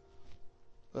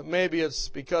 But maybe it's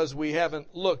because we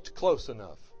haven't looked close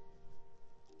enough.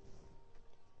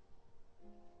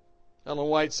 Ellen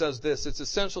White says this, it's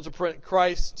essential to present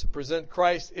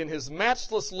Christ in his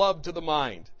matchless love to the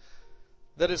mind,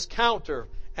 that his counter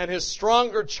and his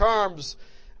stronger charms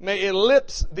may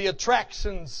eclipse the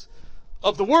attractions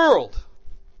of the world.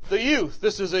 The youth,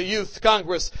 this is a youth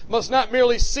congress, must not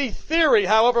merely see theory,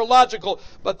 however logical,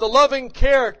 but the loving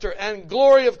character and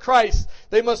glory of Christ.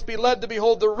 They must be led to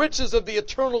behold the riches of the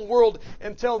eternal world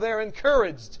until they're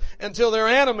encouraged, until they're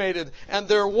animated, and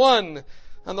they're won.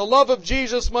 And the love of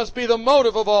Jesus must be the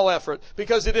motive of all effort,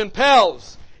 because it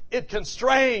impels, it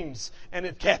constrains, and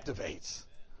it captivates.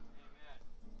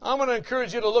 I'm going to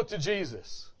encourage you to look to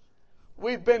Jesus.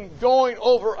 We've been going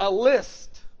over a list.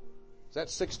 Is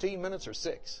that 16 minutes or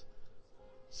 6?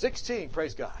 16,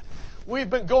 praise God. We've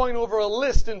been going over a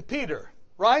list in Peter,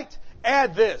 right?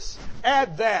 Add this,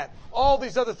 add that, all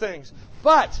these other things.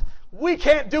 But we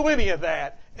can't do any of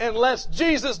that unless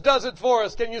Jesus does it for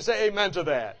us. Can you say amen to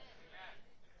that?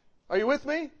 Are you with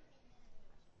me?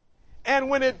 And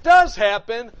when it does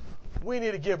happen, we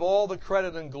need to give all the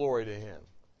credit and glory to him.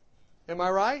 Am I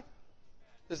right?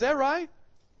 Is that right?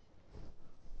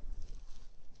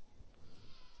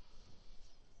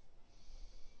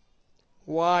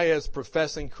 Why, as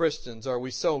professing Christians, are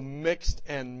we so mixed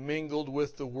and mingled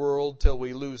with the world till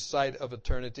we lose sight of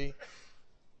eternity?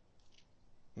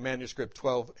 Manuscript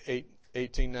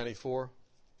 1894.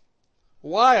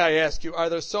 Why, I ask you, are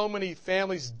there so many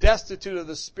families destitute of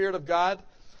the Spirit of God?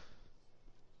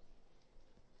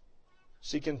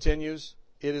 She continues,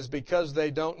 it is because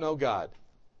they don't know God.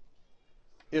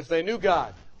 If they knew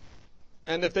God,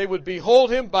 and if they would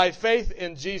behold him by faith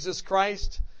in Jesus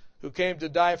Christ, who came to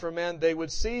die for men, they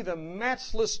would see the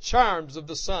matchless charms of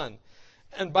the Son.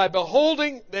 And by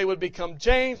beholding, they would become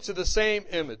changed to the same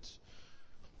image.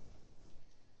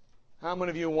 How many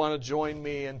of you want to join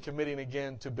me in committing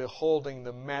again to beholding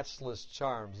the matchless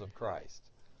charms of Christ?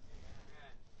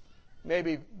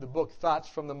 Maybe the book Thoughts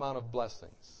from the Mount of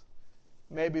Blessings.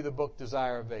 Maybe the book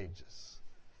Desire of Ages.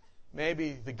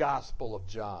 Maybe the Gospel of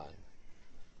John.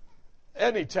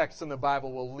 Any text in the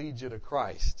Bible will lead you to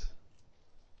Christ.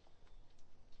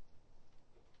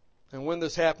 And when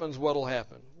this happens, what will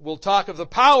happen? We'll talk of the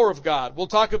power of God. We'll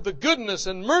talk of the goodness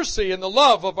and mercy and the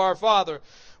love of our Father.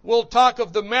 We'll talk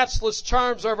of the matchless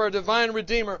charms of our divine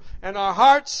Redeemer, and our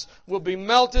hearts will be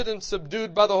melted and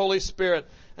subdued by the Holy Spirit.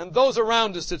 And those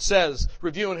around us, it says,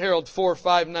 Review and Herald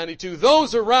 4:592,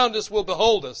 those around us will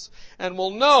behold us and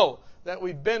will know that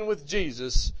we've been with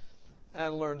Jesus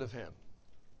and learned of Him.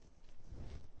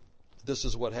 This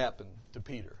is what happened to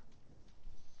Peter.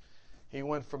 He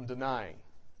went from denying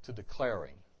to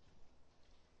declaring,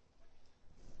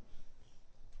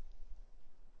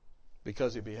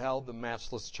 because he beheld the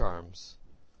matchless charms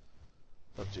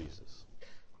of Jesus.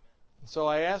 So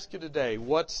I ask you today,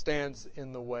 what stands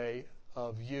in the way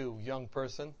of you, young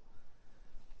person?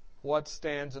 What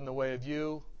stands in the way of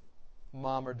you,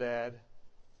 mom or dad?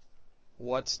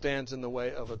 What stands in the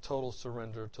way of a total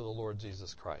surrender to the Lord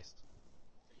Jesus Christ?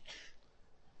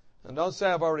 And don't say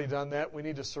I've already done that. We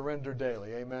need to surrender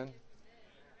daily. Amen?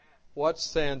 What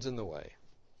stands in the way?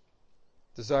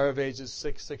 Desire of Ages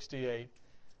 668.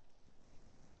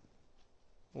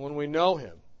 When we know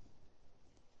Him,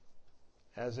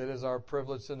 as it is our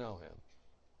privilege to know Him,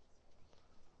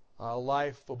 our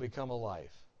life will become a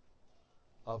life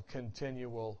of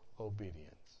continual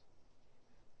obedience.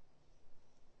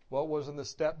 What was in the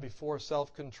step before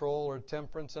self-control or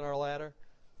temperance in our ladder?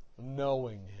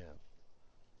 Knowing Him.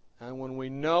 And when we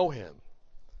know Him,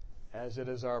 as it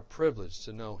is our privilege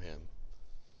to know Him,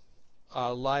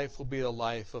 our life will be a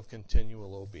life of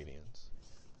continual obedience.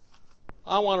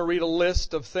 I want to read a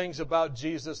list of things about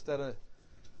Jesus that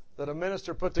a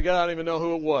minister put together. I don't even know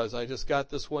who it was. I just got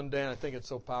this one day and I think it's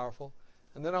so powerful.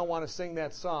 And then I want to sing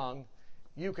that song,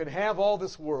 You Can Have All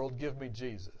This World, Give Me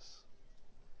Jesus.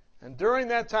 And during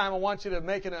that time, I want you to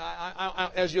make it,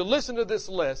 as you listen to this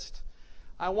list,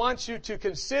 I want you to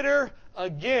consider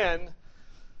again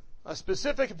a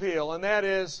specific appeal, and that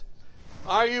is,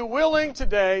 are you willing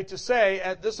today to say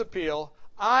at this appeal,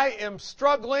 I am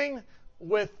struggling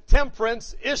with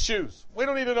temperance issues? We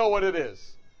don't need to know what it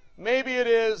is. Maybe it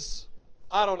is,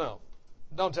 I don't know.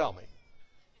 Don't tell me.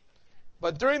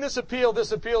 But during this appeal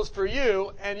is for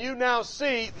you, and you now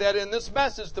see that in this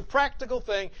message, the practical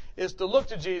thing is to look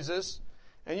to Jesus,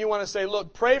 and you want to say,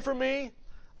 look, pray for me.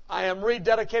 I am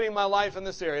rededicating my life in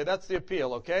this area. That's the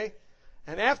appeal, okay?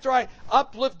 And after I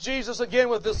uplift Jesus again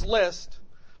with this list,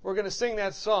 we're going to sing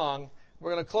that song.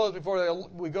 We're going to close before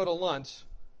we go to lunch.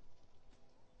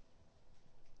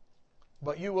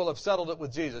 But you will have settled it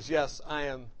with Jesus. Yes,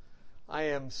 I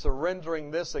am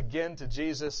surrendering this again to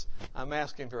Jesus. I'm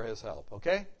asking for His help,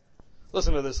 okay?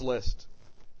 Listen to this list.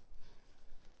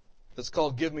 It's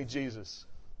called Give Me Jesus.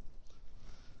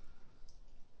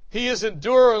 He is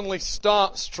enduringly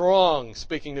strong,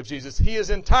 speaking of Jesus. He is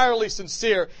entirely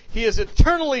sincere. He is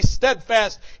eternally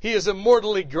steadfast. He is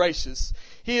immortally gracious.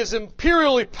 He is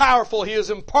imperially powerful. He is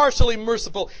impartially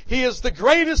merciful. He is the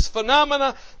greatest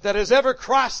phenomena that has ever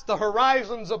crossed the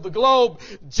horizons of the globe.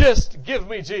 Just give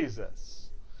me Jesus.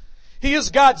 He is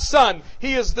God's Son.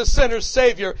 He is the sinner's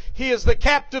Savior. He is the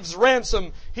captive's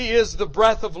ransom. He is the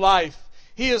breath of life.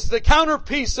 He is the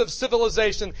counterpiece of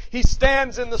civilization. He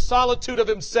stands in the solitude of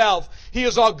Himself. He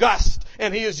is august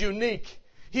and He is unique.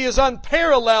 He is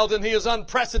unparalleled and He is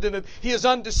unprecedented. He is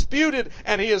undisputed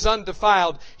and He is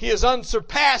undefiled. He is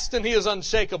unsurpassed and He is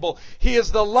unshakable. He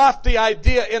is the lofty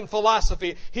idea in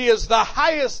philosophy. He is the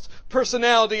highest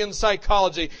personality in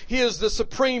psychology. He is the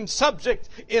supreme subject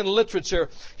in literature.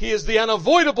 He is the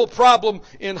unavoidable problem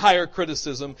in higher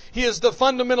criticism. He is the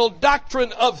fundamental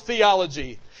doctrine of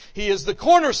theology. He is the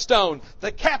cornerstone,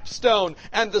 the capstone,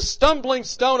 and the stumbling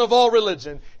stone of all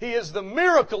religion. He is the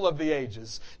miracle of the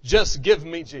ages. Just give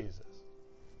me Jesus.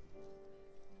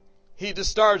 He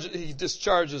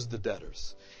discharges the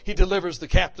debtors. He delivers the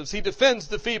captives. He defends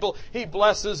the feeble. He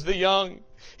blesses the young.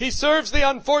 He serves the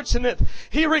unfortunate.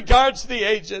 He regards the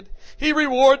aged. He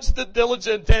rewards the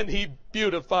diligent, and He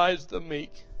beautifies the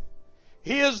meek.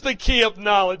 He is the key of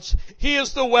knowledge. He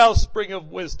is the wellspring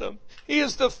of wisdom. He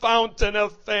is the fountain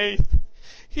of faith.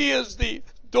 He is the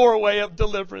doorway of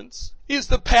deliverance. He is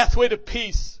the pathway to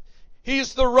peace. He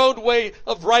is the roadway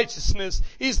of righteousness.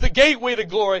 He's the gateway to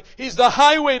glory. He's the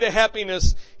highway to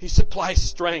happiness. He supplies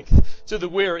strength to the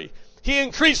weary. He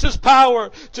increases power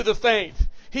to the faint.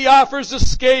 He offers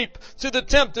escape to the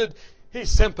tempted. He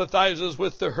sympathizes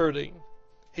with the hurting.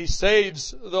 He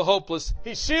saves the hopeless.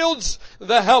 He shields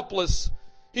the helpless.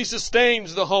 He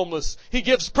sustains the homeless. He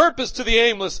gives purpose to the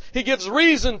aimless. He gives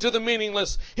reason to the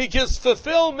meaningless. He gives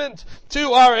fulfillment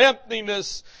to our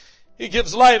emptiness. He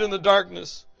gives light in the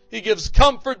darkness. He gives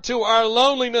comfort to our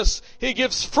loneliness. He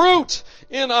gives fruit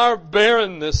in our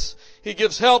barrenness. He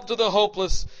gives help to the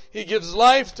hopeless. He gives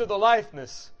life to the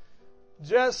lifeless.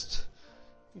 Just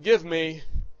give me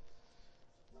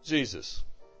Jesus.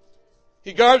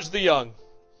 He guards the young.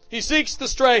 He seeks the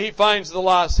stray, He finds the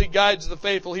lost. He guides the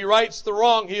faithful. He rights the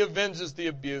wrong. He avenges the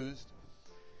abused.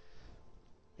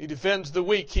 He defends the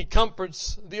weak. He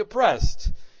comforts the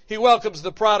oppressed. He welcomes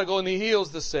the prodigal and He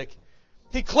heals the sick.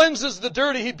 He cleanses the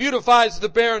dirty. He beautifies the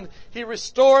barren. He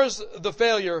restores the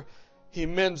failure. He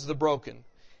mends the broken.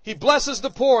 He blesses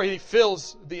the poor. He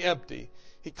fills the empty.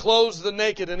 He clothes the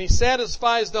naked and He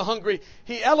satisfies the hungry.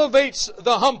 He elevates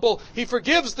the humble. He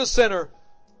forgives the sinner.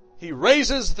 He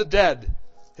raises the dead.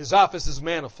 His office is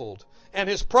manifold. And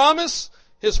His promise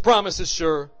is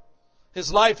sure.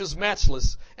 His life is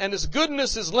matchless, and His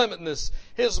goodness is limitless.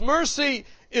 His mercy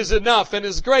is enough, and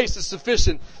His grace is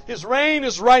sufficient. His reign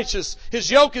is righteous. His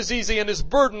yoke is easy, and His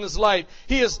burden is light.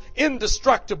 He is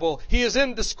indestructible. He is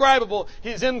indescribable. He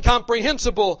is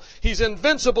incomprehensible. He's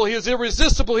invincible. He is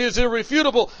irresistible. He is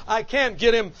irrefutable. I can't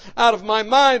get Him out of my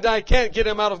mind. I can't get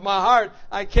Him out of my heart.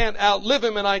 I can't outlive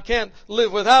Him, and I can't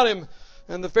live without Him.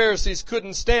 And the Pharisees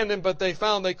couldn't stand Him, but they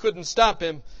found they couldn't stop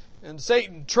Him. And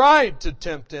Satan tried to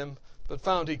tempt Him, but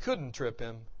found he couldn't trip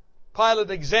Him.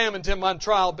 Pilate examined Him on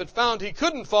trial, but found he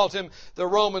couldn't fault Him. The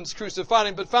Romans crucified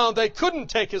Him, but found they couldn't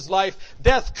take His life.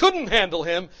 Death couldn't handle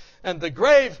Him, and the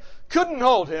grave couldn't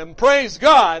hold Him. Praise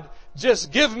God,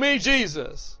 just give me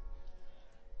Jesus.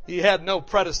 He had no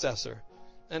predecessor,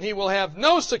 and He will have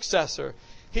no successor.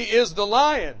 He is the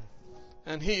Lion,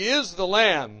 and He is the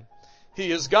Lamb.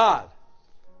 He is God,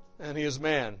 and He is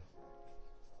man.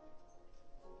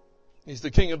 He's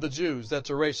the King of the Jews. That's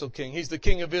a racial king. He's the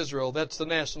King of Israel. That's the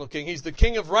national king. He's the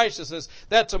King of righteousness.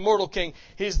 That's a mortal king.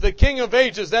 He's the King of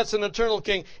ages. That's an eternal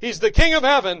king. He's the King of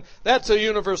heaven. That's a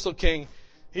universal king.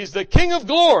 He's the King of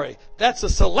glory. That's a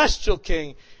celestial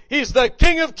king. He's the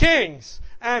King of kings.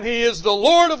 And He is the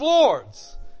Lord of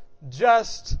lords.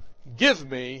 Just give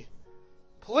me,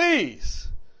 please,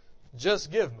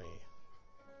 just give me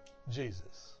Jesus.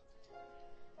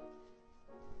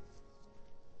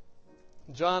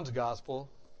 John's Gospel,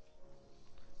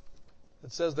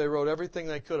 it says they wrote everything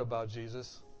they could about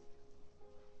Jesus.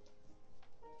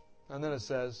 And then it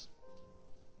says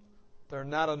there are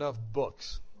not enough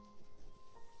books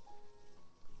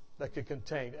that could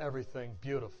contain everything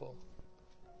beautiful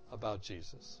about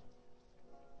Jesus.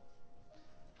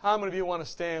 How many of you want to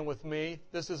stand with me?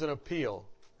 This is an appeal,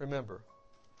 remember.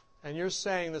 And you're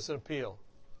saying this is an appeal.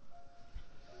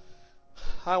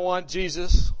 I want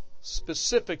Jesus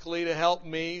specifically to help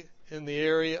me in the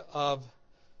area of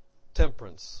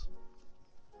temperance.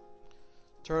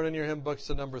 Turn in your hymn books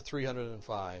to number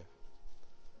 305.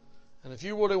 And if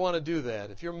you really want to do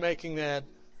that, if you're making that,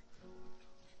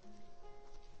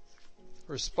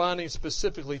 responding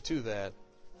specifically to that,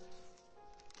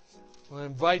 I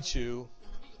invite you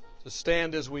to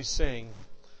stand as we sing,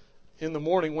 "In the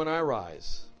morning when I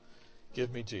rise,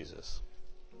 give me Jesus."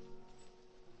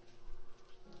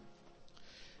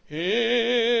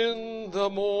 In the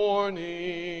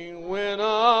morning when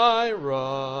I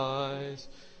rise,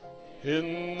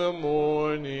 in the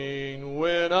morning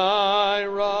when I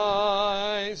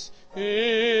rise,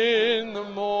 in the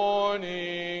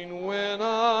morning when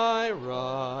I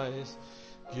rise,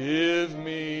 give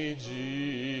me Jesus.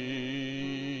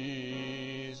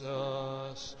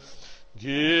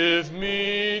 Give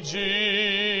me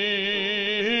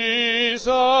Jesus.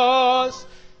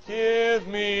 Give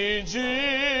me Jesus.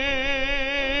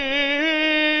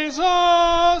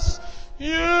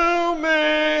 You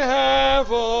may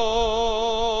have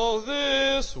all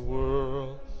this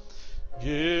world.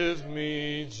 Give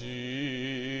me Jesus.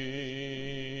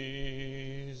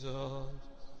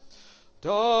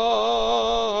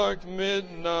 Dark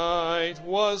midnight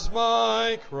was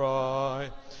my cry.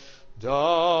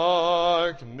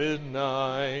 Dark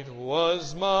midnight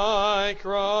was my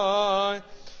cry.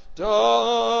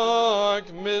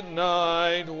 Dark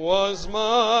midnight was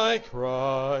my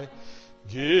cry.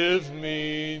 Give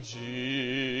me Jesus.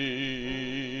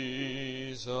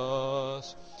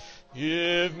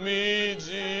 Give me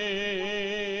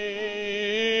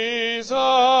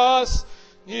Jesus.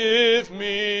 Give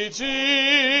me Jesus.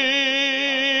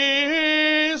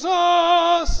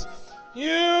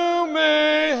 You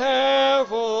may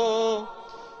have all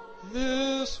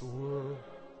this world.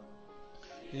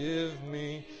 Give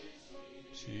me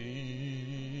Jesus.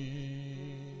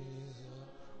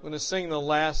 I'm going to sing the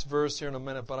last verse here in a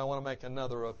minute, but I want to make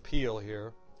another appeal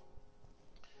here.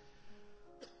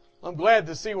 I'm glad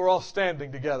to see we're all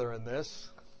standing together in this.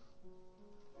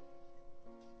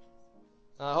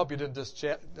 I hope you didn't just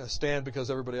stand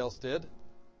because everybody else did.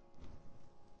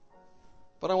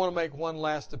 But I want to make one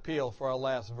last appeal for our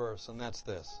last verse, and that's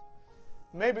this.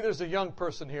 Maybe there's a young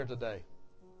person here today.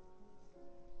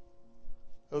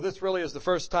 Oh, this really is the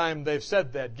first time they've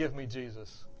said that, give me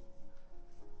Jesus.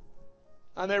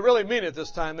 And they really mean it this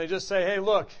time. They just say, hey,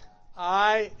 look,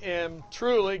 I am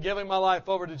truly giving my life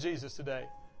over to Jesus today.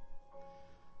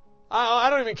 I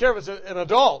don't even care if it's an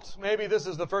adult. Maybe this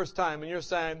is the first time, and you're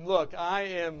saying, look, I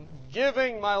am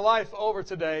giving my life over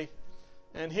today,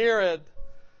 and here at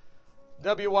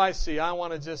WYC, I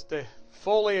want to just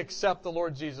fully accept the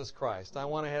Lord Jesus Christ. I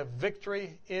want to have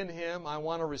victory in Him. I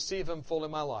want to receive Him full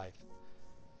in my life.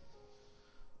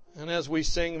 And as we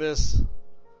sing this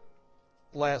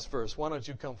last verse, why don't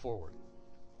you come forward?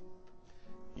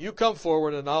 You come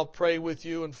forward, and I'll pray with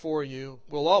you and for you.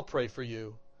 We'll all pray for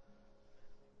you.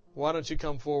 Why don't you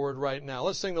come forward right now?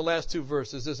 Let's sing the last two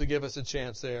verses. This will give us a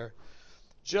chance there.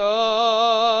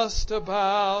 Just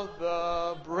about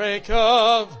the break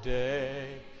of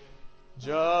day,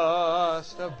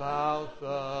 just about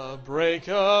the break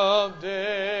of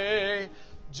day,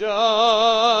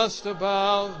 just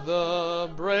about the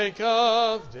break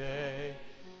of day,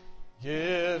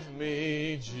 give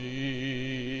me Jesus,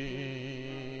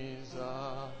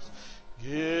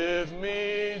 give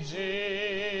me Jesus,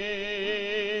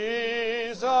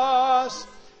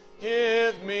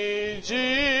 give me Jesus,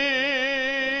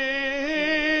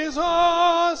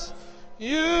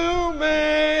 you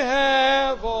may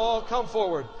have all. Come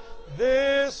forward.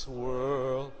 This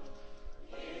world.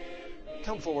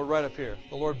 Come forward right up here.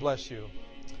 The Lord bless you.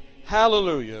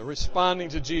 Hallelujah. Responding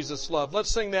to Jesus' love. Let's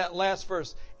sing that last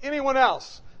verse. Anyone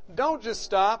else? Don't just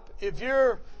stop.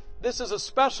 This is a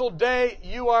special day,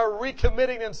 you are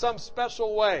recommitting in some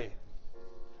special way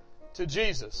to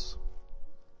Jesus.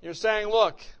 You're saying,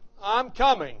 look, I'm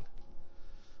coming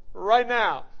right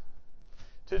now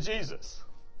to Jesus.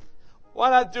 Why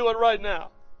not do it right now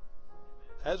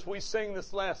as we sing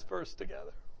this last verse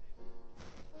together?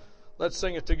 Let's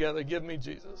sing it together. Give me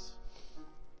Jesus.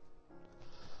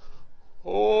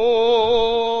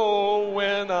 Oh,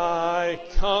 when I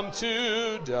come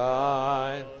to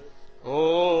die,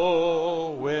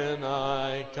 oh, when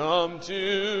I come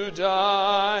to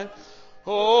die,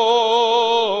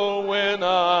 oh, when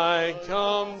I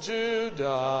come to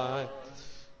die,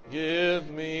 give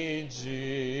me Jesus,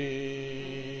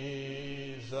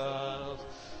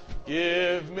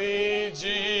 give me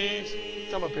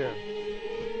Jesus. Come up here.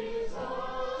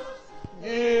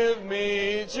 Give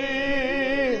me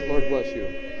Jesus. Lord bless you.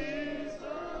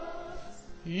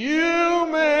 You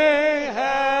may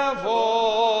have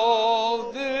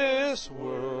all this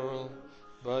world,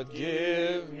 but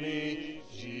give me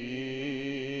Jesus.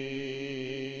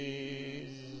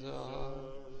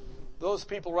 Those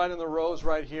people right in the rows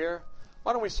right here,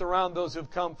 why don't we surround those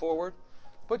who've come forward?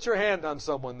 Put your hand on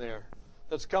someone there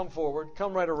that's come forward.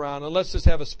 Come right around, and let's just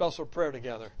have a special prayer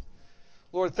together.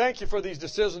 Lord, thank you for these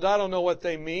decisions. I don't know what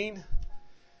they mean,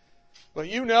 but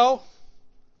you know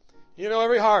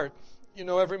every heart, you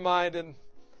know every mind, and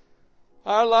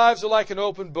our lives are like an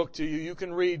open book to you. You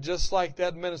can read just like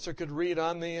that minister could read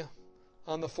on the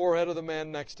forehead of the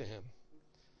man next to him.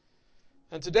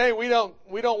 And today we don't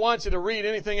want you to read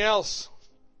anything else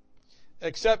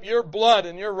except your blood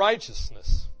and your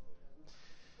righteousness.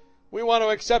 We want to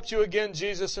accept you again,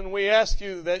 Jesus, and we ask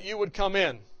you that you would come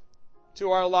in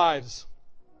to our lives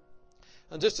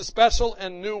in just a special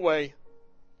and new way.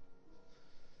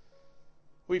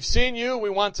 We've seen you. We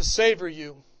want to savor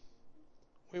you.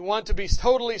 We want to be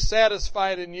totally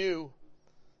satisfied in you.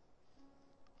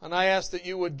 And I ask that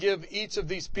you would give each of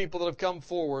these people that have come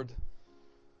forward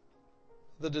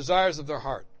the desires of their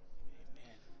heart.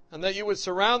 Amen. And that you would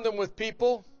surround them with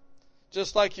people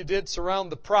just like you did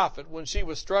surround the prophet when she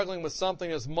was struggling with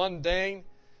something as mundane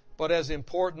but as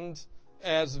important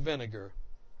as vinegar.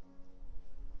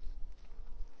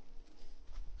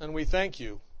 And we thank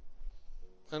you.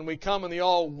 And we come in the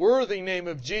all-worthy name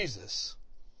of Jesus.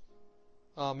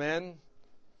 Amen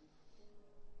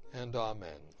and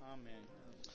amen.